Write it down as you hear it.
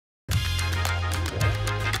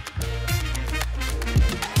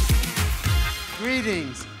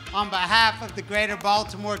Greetings. On behalf of the Greater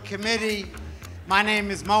Baltimore Committee, my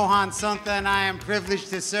name is Mohan Suntha, and I am privileged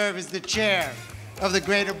to serve as the chair of the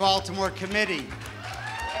Greater Baltimore Committee.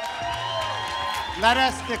 Let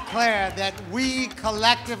us declare that we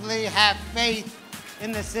collectively have faith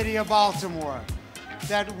in the city of Baltimore,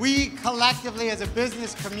 that we collectively as a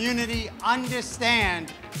business community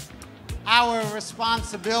understand our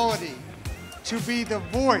responsibility to be the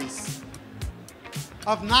voice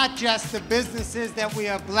of not just the businesses that we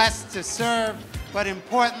are blessed to serve, but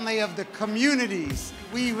importantly of the communities.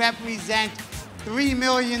 We represent 3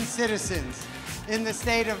 million citizens in the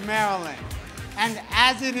state of Maryland. And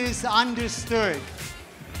as it is understood,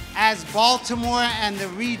 as Baltimore and the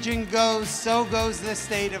region goes, so goes the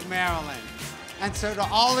state of Maryland. And so to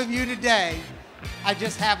all of you today, I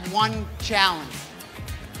just have one challenge.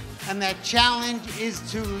 And that challenge is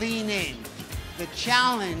to lean in. The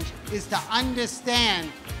challenge is to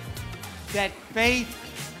understand that faith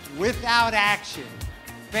without action,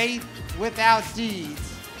 faith without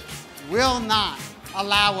deeds, will not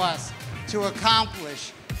allow us to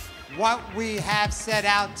accomplish what we have set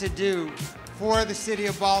out to do for the city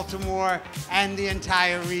of Baltimore and the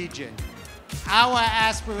entire region. Our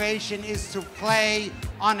aspiration is to play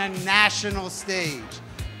on a national stage,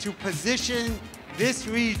 to position this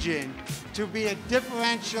region to be a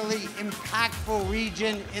differentially impactful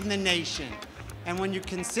region in the nation. And when you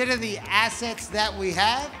consider the assets that we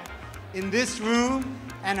have in this room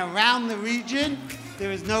and around the region,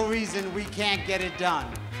 there is no reason we can't get it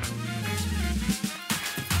done.